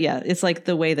 Inside, yeah. It's like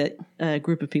the way that a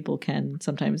group of people can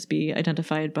sometimes be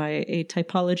identified by a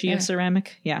typology of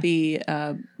ceramic. Yeah. The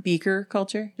beaker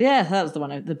culture? Yeah, that was the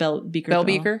one. The bell beaker. Bell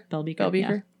beaker? Bell beaker. Bell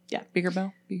beaker? Yeah. Beaker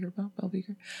bell? Beaker bell? Bell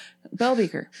beaker? Bell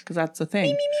beaker, because that's the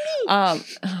thing. There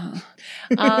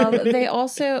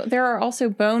are also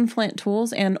bone flint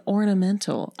tools and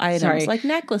ornamental items like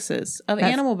necklaces of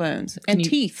animal bones and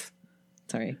teeth.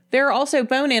 Sorry. There are also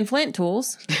bone and flint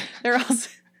tools. There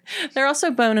are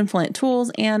also bone and flint tools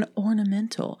and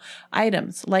ornamental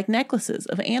items like necklaces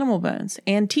of animal bones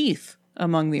and teeth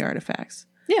among the artifacts.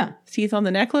 Yeah. Teeth on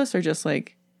the necklace are just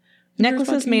like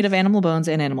necklaces made of animal bones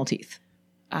and animal teeth.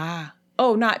 Ah.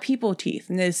 Oh, not people teeth.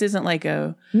 And this isn't like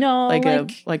a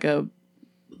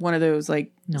one of those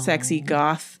sexy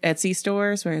goth Etsy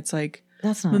stores where it's like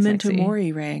that's not Memento sexy.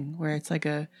 Mori ring, where it's like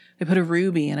they put a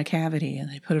ruby in a cavity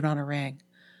and they put it on a ring.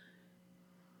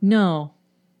 No,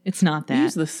 it's not that. We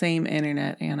use the same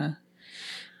internet, Anna.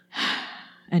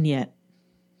 And yet.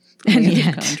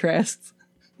 Contrasts.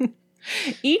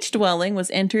 Each dwelling was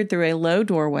entered through a low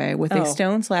doorway with a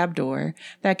stone slab door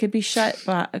that could be shut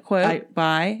by, quote,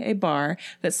 by a bar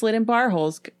that slid in bar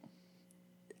holes.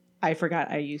 I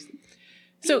forgot I used.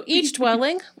 So each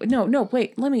dwelling,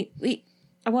 wait,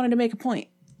 I wanted to make a point.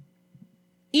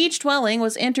 Each dwelling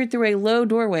was entered through a low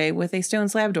doorway with a stone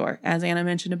slab door, as Anna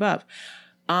mentioned above.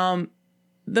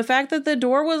 The fact that the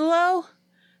door was low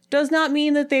does not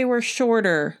mean that they were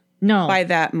shorter by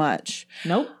that much.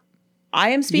 Nope. I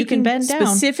am speaking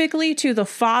specifically to the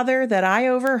father that I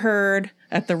overheard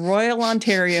at the Royal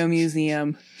Ontario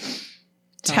Museum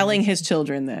telling his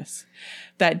children this.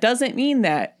 That doesn't mean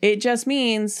that. It just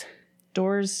means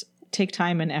doors take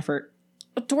time and effort.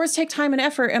 Doors take time and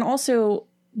effort, and also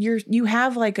you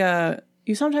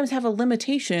sometimes have a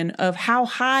limitation of how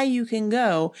high you can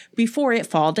go before it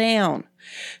fall down.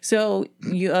 So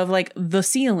you have like the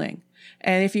ceiling,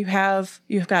 and if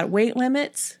you've got weight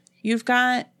limits, you've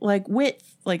got like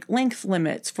length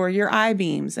limits for your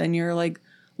I-beams and your like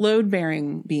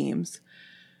load-bearing beams.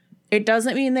 It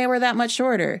doesn't mean they were that much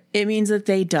shorter. It means that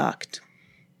they ducked.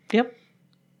 Yep.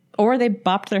 Or they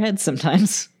bopped their heads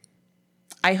sometimes.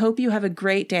 I hope you have a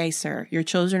great day, sir. Your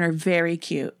children are very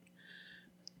cute.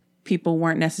 People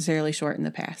weren't necessarily short in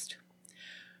the past.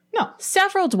 No.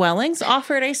 Several dwellings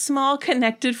offered a small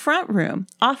connected front room,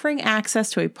 offering access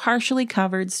to a partially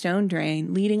covered stone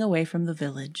drain leading away from the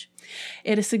village.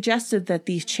 It is suggested that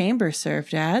these chambers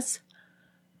served as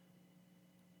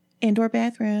indoor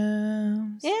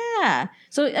bathrooms. Yeah.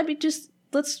 So, I mean,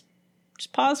 let's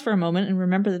pause for a moment and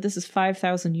remember that this is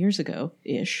 5,000 years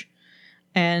ago-ish.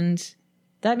 And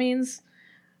that means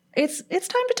it's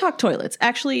time to talk toilets.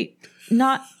 Actually,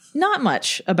 not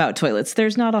much about toilets.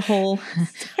 There's not a whole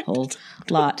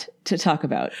lot to talk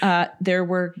about. There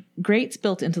were grates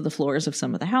built into the floors of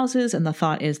some of the houses, and the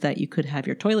thought is that you could have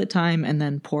your toilet time and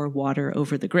then pour water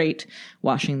over the grate,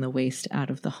 washing the waste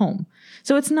out of the home.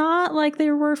 So it's not like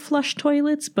there were flush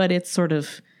toilets, but it's sort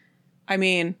of,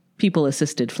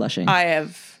 people-assisted flushing. I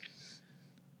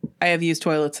have used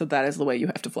toilets, so that is the way you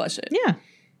have to flush it. Yeah.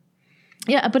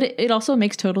 Yeah, but it also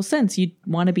makes total sense. You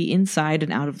want to be inside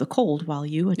and out of the cold while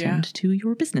you attend to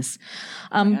your business.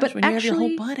 But when actually, you have your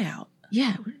whole butt out.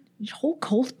 Yeah, your whole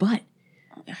cold butt.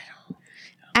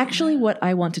 Actually, what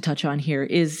I want to touch on here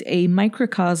is a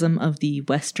microcosm of the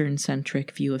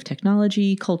Western-centric view of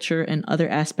technology, culture, and other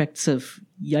aspects of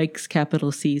yikes,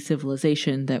 capital C,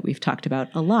 civilization that we've talked about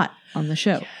a lot on the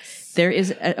show. Yes. There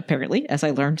is apparently, as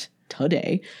I learned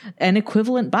today, an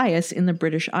equivalent bias in the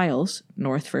British Isles,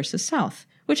 north versus south,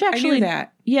 which actually, I knew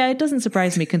that. Yeah, it doesn't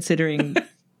surprise me considering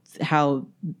how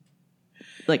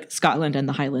like Scotland and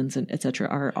the Highlands and etc.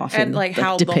 are often and like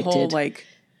how depicted. The whole like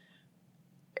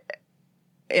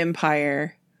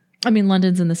empire. I mean,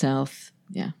 London's in the south.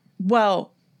 Yeah.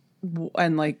 Well,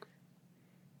 and like,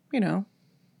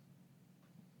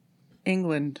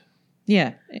 England.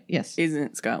 Yeah. Yes.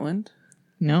 Isn't Scotland?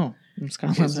 No,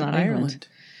 Scotland's not Ireland.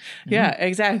 No. Yeah,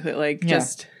 exactly. Like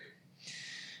just.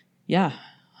 Yeah.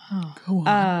 Oh, go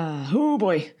on. Oh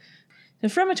boy.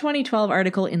 From a 2012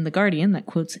 article in The Guardian that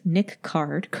quotes Nick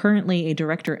Card, currently a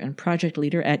director and project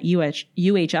leader at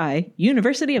UHI,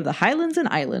 University of the Highlands and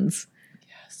Islands.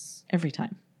 Yes. Every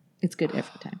time. It's good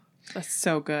every time. That's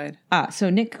so good.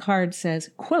 So Nick Card says,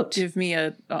 quote. Give me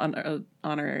a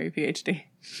honorary PhD.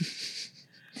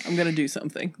 I'm going to do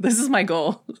something. This is my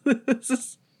goal.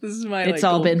 This is my It's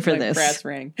all been for this. Brass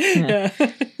ring. Yeah.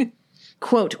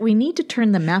 Quote, we need to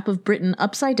turn the map of Britain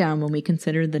upside down when we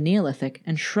consider the Neolithic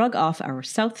and shrug off our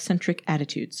South-centric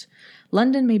attitudes.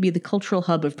 London may be the cultural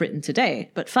hub of Britain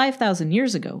today, but 5,000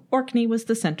 years ago, Orkney was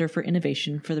the center for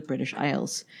innovation for the British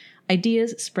Isles.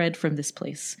 Ideas spread from this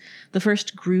place. The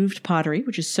first grooved pottery,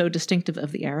 which is so distinctive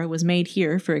of the era, was made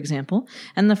here, for example,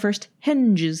 and the first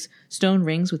henges, stone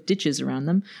rings with ditches around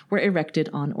them, were erected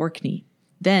on Orkney.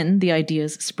 Then the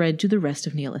ideas spread to the rest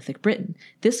of Neolithic Britain.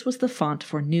 This was the font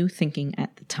for new thinking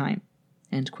at the time.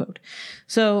 End quote.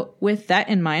 So with that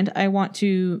in mind, I want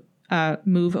to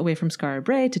move away from Skara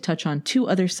Brae to touch on two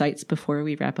other sites before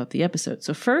we wrap up the episode.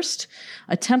 So first,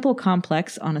 a temple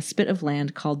complex on a spit of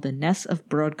land called the Ness of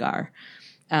Brodgar.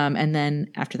 And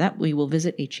then after that, we will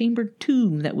visit a chambered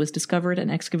tomb that was discovered and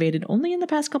excavated only in the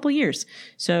past couple years.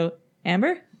 So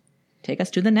Amber, take us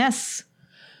to the Ness.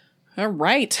 All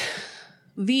right.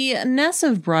 The Ness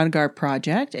of Brodgar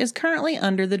project is currently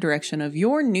under the direction of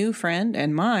your new friend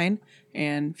and mine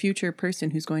and future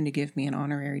person who's going to give me an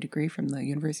honorary degree from the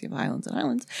University of Highlands and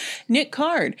Islands, Nick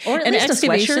Card. Or at least a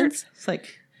sweatshirt. It's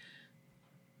like,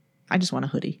 I just want a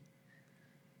hoodie.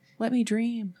 Let me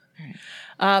dream.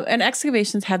 All right. And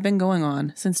excavations have been going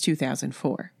on since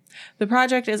 2004. The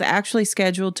project is actually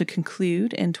scheduled to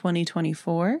conclude in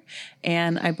 2024,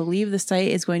 and I believe the site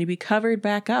is going to be covered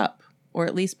back up, or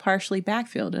at least partially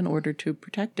backfilled in order to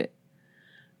protect it,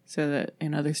 so that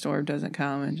another storm doesn't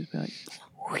come and just be like...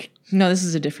 No, this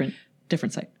is a different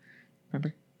different site.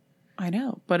 Remember? I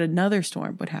know, but another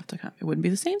storm would have to come. It wouldn't be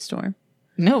the same storm.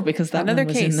 No, because that Another one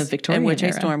was case in the Victorian in which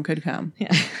era. a storm could come.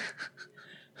 Yeah.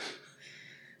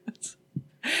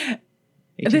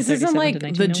 This isn't 1837 like to the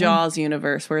 1901. Jaws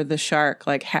universe where the shark,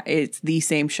 like, it's the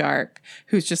same shark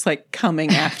who's just like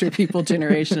coming after people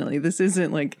generationally. This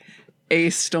isn't like a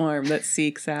storm that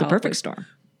seeks out The perfect like, storm.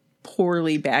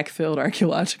 poorly backfilled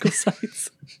archaeological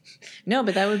sites. No,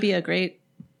 but that would be a great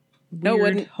No,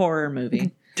 weird wouldn't. horror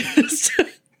movie.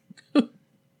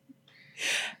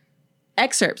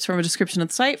 Excerpts from a description of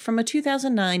the site from a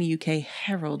 2009 UK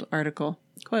Herald article.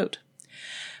 Quote,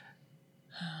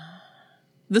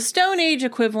 the Stone Age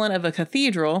equivalent of a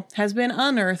cathedral has been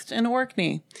unearthed in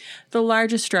Orkney, the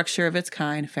largest structure of its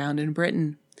kind found in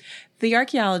Britain. The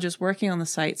archaeologists working on the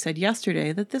site said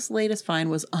yesterday that this latest find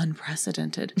was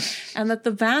unprecedented and that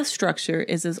the vast structure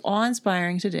is as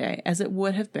awe-inspiring today as it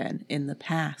would have been in the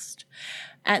past.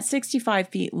 At 65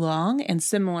 feet long and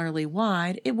similarly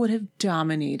wide, it would have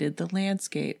dominated the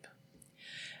landscape.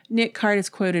 Nick Card is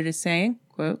quoted as saying,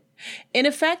 quote, in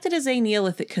effect, it is a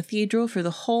Neolithic cathedral for the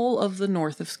whole of the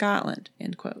north of Scotland,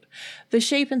 end quote. The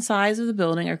shape and size of the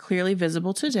building are clearly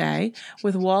visible today,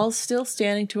 with walls still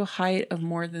standing to a height of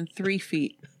more than 3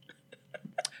 feet.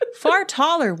 Far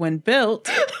taller when built.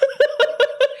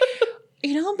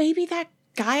 You know, maybe that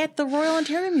guy at the Royal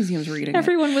Ontario Museum is reading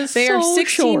Everyone was They so are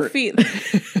 16 short. feet.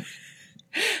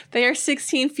 They are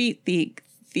 16 feet thick.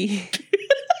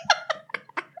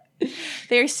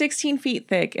 They are 16 feet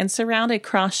thick and surround a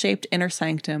cross-shaped inner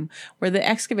sanctum where the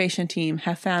excavation team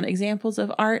have found examples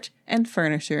of art and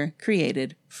furniture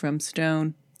created from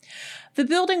stone. The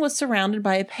building was surrounded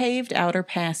by a paved outer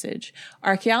passage.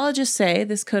 Archaeologists say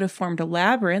this could have formed a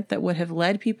labyrinth that would have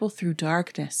led people through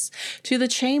darkness to the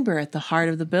chamber at the heart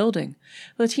of the building.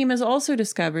 The team has also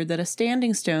discovered that a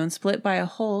standing stone split by a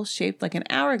hole shaped like an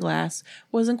hourglass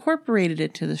was incorporated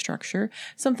into the structure,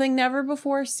 something never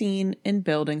before seen in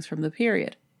buildings from the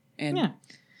period. And Yeah.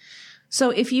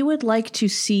 So if you would like to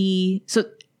see, so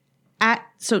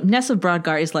Ness of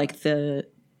Brodgar is like the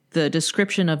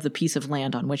description of the piece of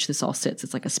land on which this all sits.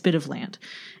 It's like a spit of land.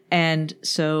 And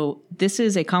so this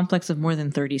is a complex of more than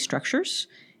 30 structures.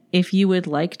 If you would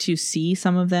like to see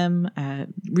some of them,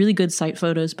 really good site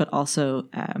photos, but also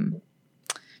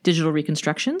digital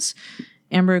reconstructions,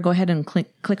 Amber, go ahead and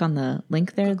click on the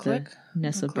link there, the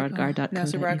nessofbrodgar.co.uk.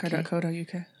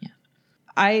 nessofbrodgar.co.uk.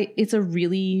 Yeah. It's a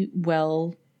really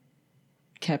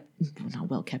not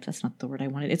well kept, that's not the word I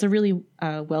wanted. It's a really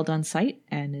well done site,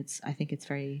 and I think it's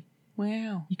very,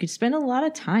 Wow. you could spend a lot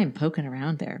of time poking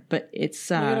around there, but it's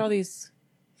Look at all these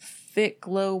thick,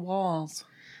 low walls.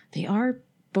 they are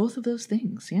both of those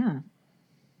things, yeah.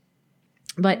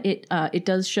 But it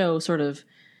does show sort of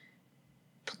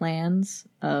plans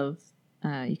of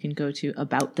you can go to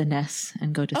About the Ness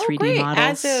and go to 3D great.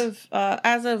 models.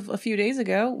 As of a few days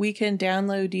ago, we can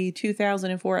download the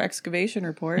 2004 excavation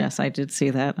report. Yes, I did see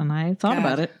that, and I thought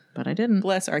about it, but I didn't.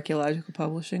 Bless archaeological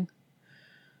publishing.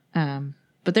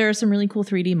 But there are some really cool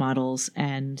 3D models,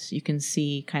 and you can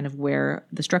see kind of where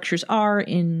the structures are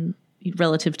in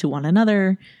relative to one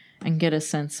another, and get a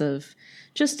sense of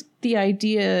just the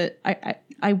idea.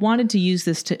 I wanted to use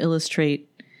this to illustrate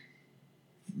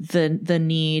the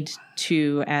need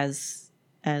to, as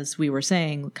we were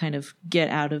saying, kind of get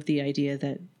out of the idea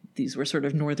that these were sort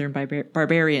of northern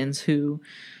barbarians who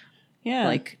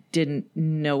like didn't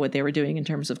know what they were doing in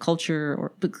terms of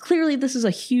culture, but clearly this is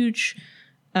a huge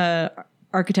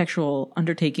architectural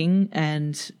undertaking,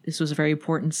 and this was a very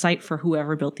important site for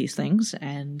whoever built these things.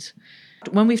 And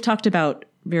when we've talked about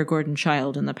Vera Gordon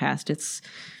Child in the past,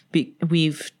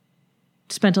 we've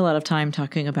spent a lot of time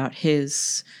talking about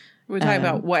his. We're talking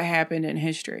about what happened in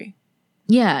history.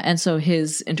 Yeah, and so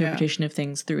his interpretation of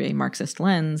things through a Marxist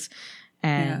lens,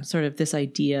 and sort of this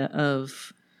idea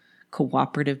of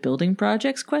cooperative building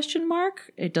projects, ?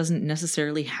 It doesn't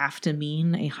necessarily have to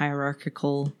mean a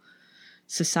hierarchical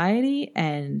society.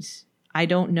 And I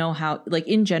don't know how, like,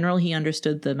 in general, he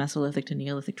understood the Mesolithic to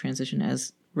Neolithic transition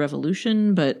as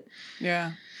revolution, but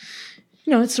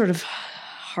it's sort of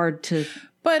hard to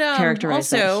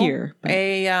characterize also, that here. But.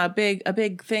 A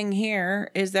big thing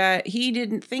here is that he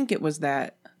didn't think it was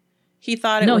that. He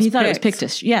thought it was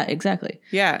Pictish. Yeah, exactly.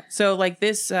 Yeah. So like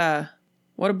this,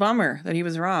 what a bummer that he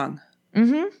was wrong.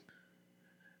 Mm-hmm.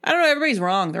 I don't know. Everybody's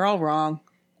wrong. They're all wrong.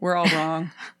 We're all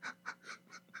wrong.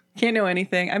 Can't know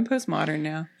anything. I'm postmodern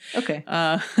now. Okay.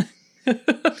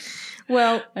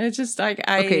 Well, it's just like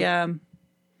I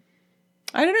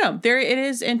don't know. It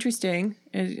is interesting.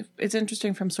 It's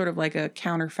interesting from sort of like a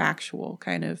counterfactual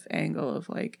kind of angle of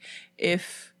like,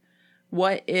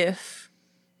 what if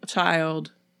a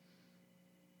child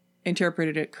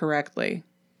interpreted it correctly,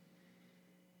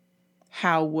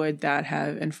 how would that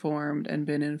have informed and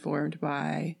been informed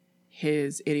by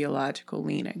his ideological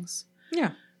leanings?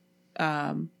 Yeah.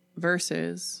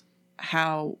 Versus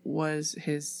how was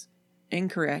his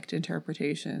incorrect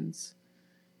interpretations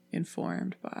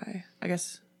informed by, I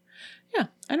guess, yeah,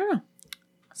 I don't know.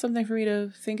 Something for me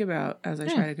to think about as I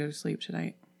try to go to sleep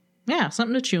tonight. Yeah,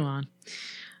 something to chew on,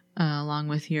 along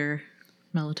with your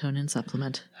melatonin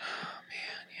supplement.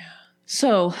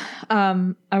 So,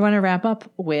 I want to wrap up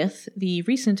with the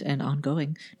recent and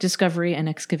ongoing discovery and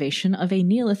excavation of a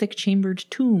Neolithic chambered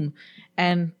tomb.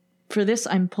 And for this,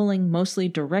 I'm pulling mostly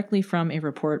directly from a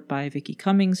report by Vicki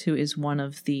Cummings, who is one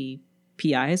of the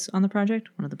PIs on the project,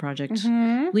 one of the project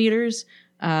leaders.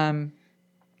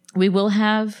 We will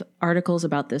have articles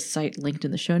about this site linked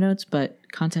in the show notes, but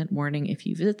content warning, if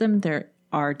you visit them, there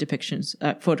are depictions,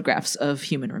 photographs of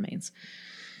human remains.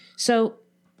 So,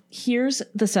 here's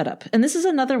the setup. And this is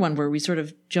another one where we sort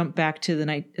of jump back to the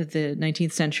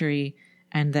 19th century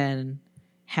and then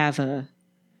have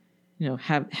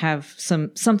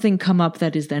something come up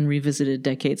that is then revisited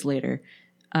decades later.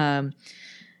 So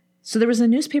there was a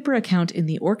newspaper account in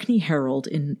the Orkney Herald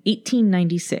in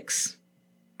 1896.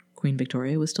 Queen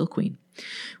Victoria was still queen,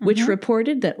 which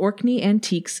reported that Orkney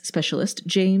antiques specialist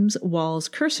James Walls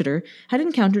Cursitor had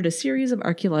encountered a series of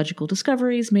archaeological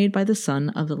discoveries made by the son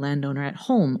of the landowner at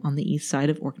Holme on the east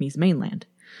side of Orkney's mainland.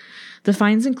 The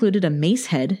finds included a mace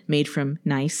head made from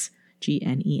gneiss,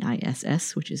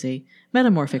 Gneiss, which is a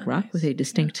metamorphic rock with a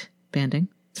distinct banding.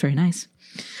 It's very nice.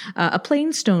 A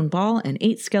plain stone ball and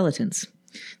 8 skeletons.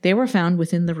 They were found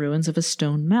within the ruins of a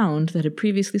stone mound that had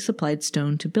previously supplied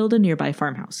stone to build a nearby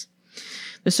farmhouse.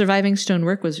 The surviving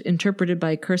stonework was interpreted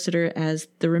by Cursitor as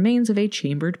the remains of a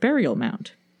chambered burial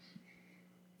mound.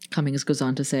 Cummings goes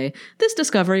on to say, this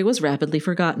discovery was rapidly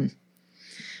forgotten.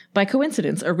 By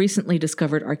coincidence, a recently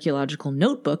discovered archaeological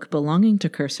notebook belonging to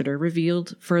Cursitor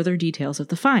revealed further details of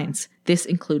the finds. This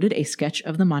included a sketch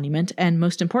of the monument and,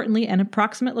 most importantly, an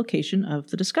approximate location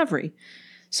of the discovery.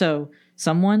 So,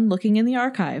 someone looking in the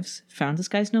archives found this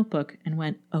guy's notebook and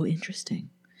went, oh, interesting.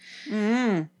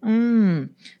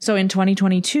 So in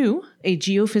 2022, a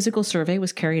geophysical survey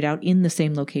was carried out in the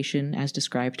same location as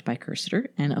described by Cursitor,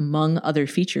 and among other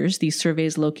features, these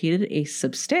surveys located a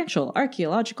substantial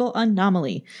archaeological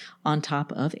anomaly on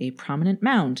top of a prominent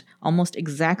mound, almost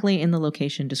exactly in the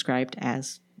location described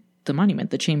as the monument,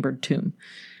 the chambered tomb.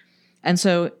 And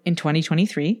so in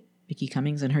 2023, Vicki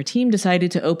Cummings and her team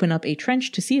decided to open up a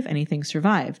trench to see if anything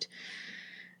survived.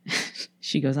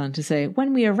 She goes on to say,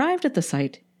 when we arrived at the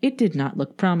site, it did not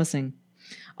look promising.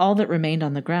 All that remained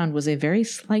on the ground was a very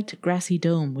slight grassy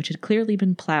dome, which had clearly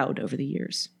been plowed over the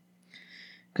years,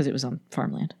 because it was on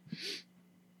farmland.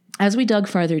 As we dug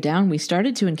farther down, we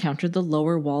started to encounter the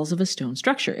lower walls of a stone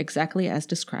structure, exactly as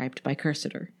described by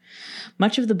Cursitor.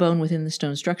 Much of the bone within the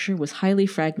stone structure was highly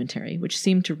fragmentary, which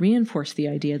seemed to reinforce the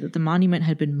idea that the monument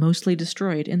had been mostly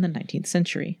destroyed in the 19th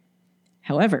century.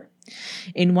 However,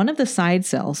 in one of the side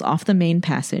cells off the main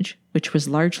passage, which was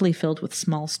largely filled with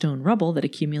small stone rubble that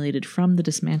accumulated from the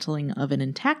dismantling of an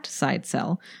intact side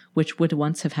cell, which would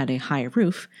once have had a high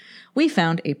roof, we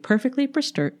found a perfectly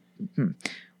preserved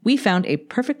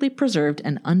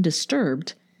and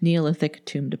undisturbed Neolithic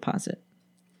tomb deposit.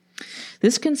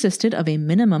 This consisted of a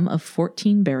minimum of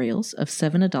 14 burials of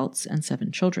 7 adults and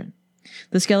 7 children.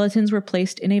 The skeletons were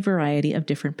placed in a variety of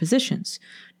different positions.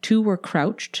 2 were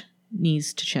crouched,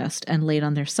 knees to chest, and laid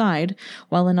on their side,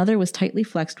 while another was tightly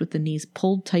flexed with the knees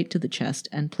pulled tight to the chest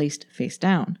and placed face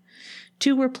down.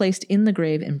 2 were placed in the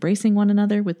grave embracing one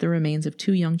another, with the remains of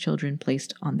 2 young children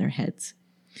placed on their heads.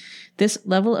 This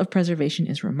level of preservation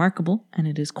is remarkable, and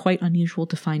it is quite unusual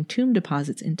to find tomb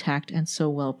deposits intact and so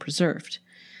well preserved.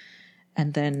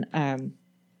 And then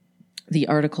the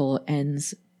article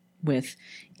ends with,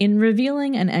 in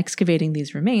revealing and excavating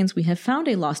these remains, we have found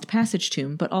a lost passage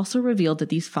tomb, but also revealed that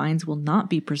these finds will not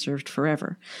be preserved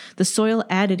forever. The soil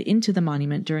added into the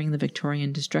monument during the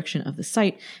Victorian destruction of the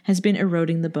site has been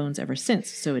eroding the bones ever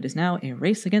since, so it is now a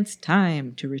race against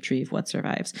time to retrieve what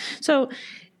survives. So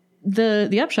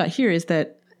the upshot here is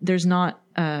that there's not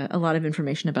a lot of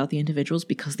information about the individuals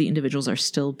because the individuals are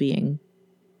still being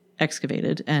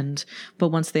excavated, but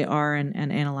once they are and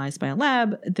analyzed by a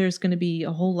lab, there's going to be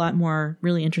a whole lot more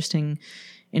really interesting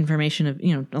information of,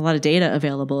 a lot of data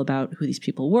available about who these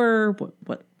people were,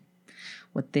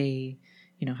 what they,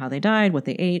 how they died, what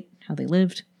they ate, how they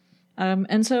lived.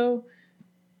 And so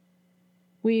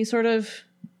we sort of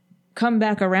come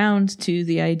back around to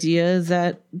the idea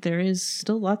that there is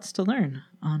still lots to learn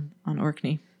on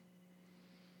Orkney.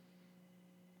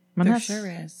 There sure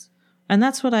is. And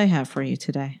that's what I have for you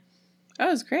today. That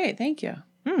was great. Thank you.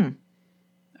 Hmm.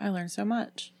 I learned so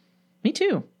much. Me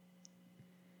too.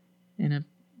 In a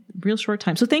real short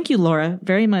time. So thank you, Laura,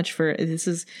 very much for this.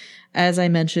 Is, as I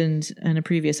mentioned in a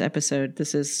previous episode,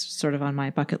 this is sort of on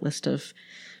my bucket list of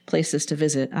places to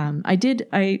visit.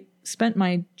 I spent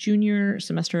my junior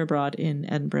semester abroad in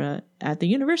Edinburgh at the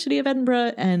University of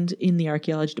Edinburgh, and in the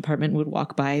archaeology department would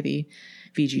walk by the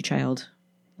VG Child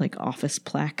like office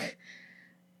plaque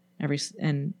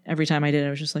every time I did,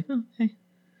 I was just like, oh, hey.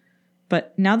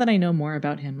 But now that I know more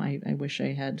about him, I wish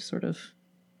I had sort of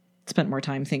spent more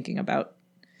time thinking about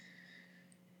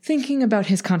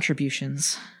his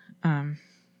contributions.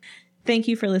 Thank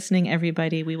you for listening,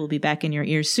 everybody. We will be back in your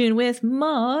ears soon with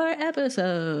more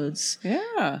episodes.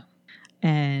 Yeah.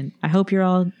 And I hope you're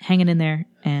all hanging in there.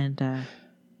 And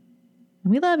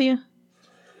we love you.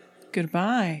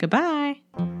 Goodbye. Goodbye.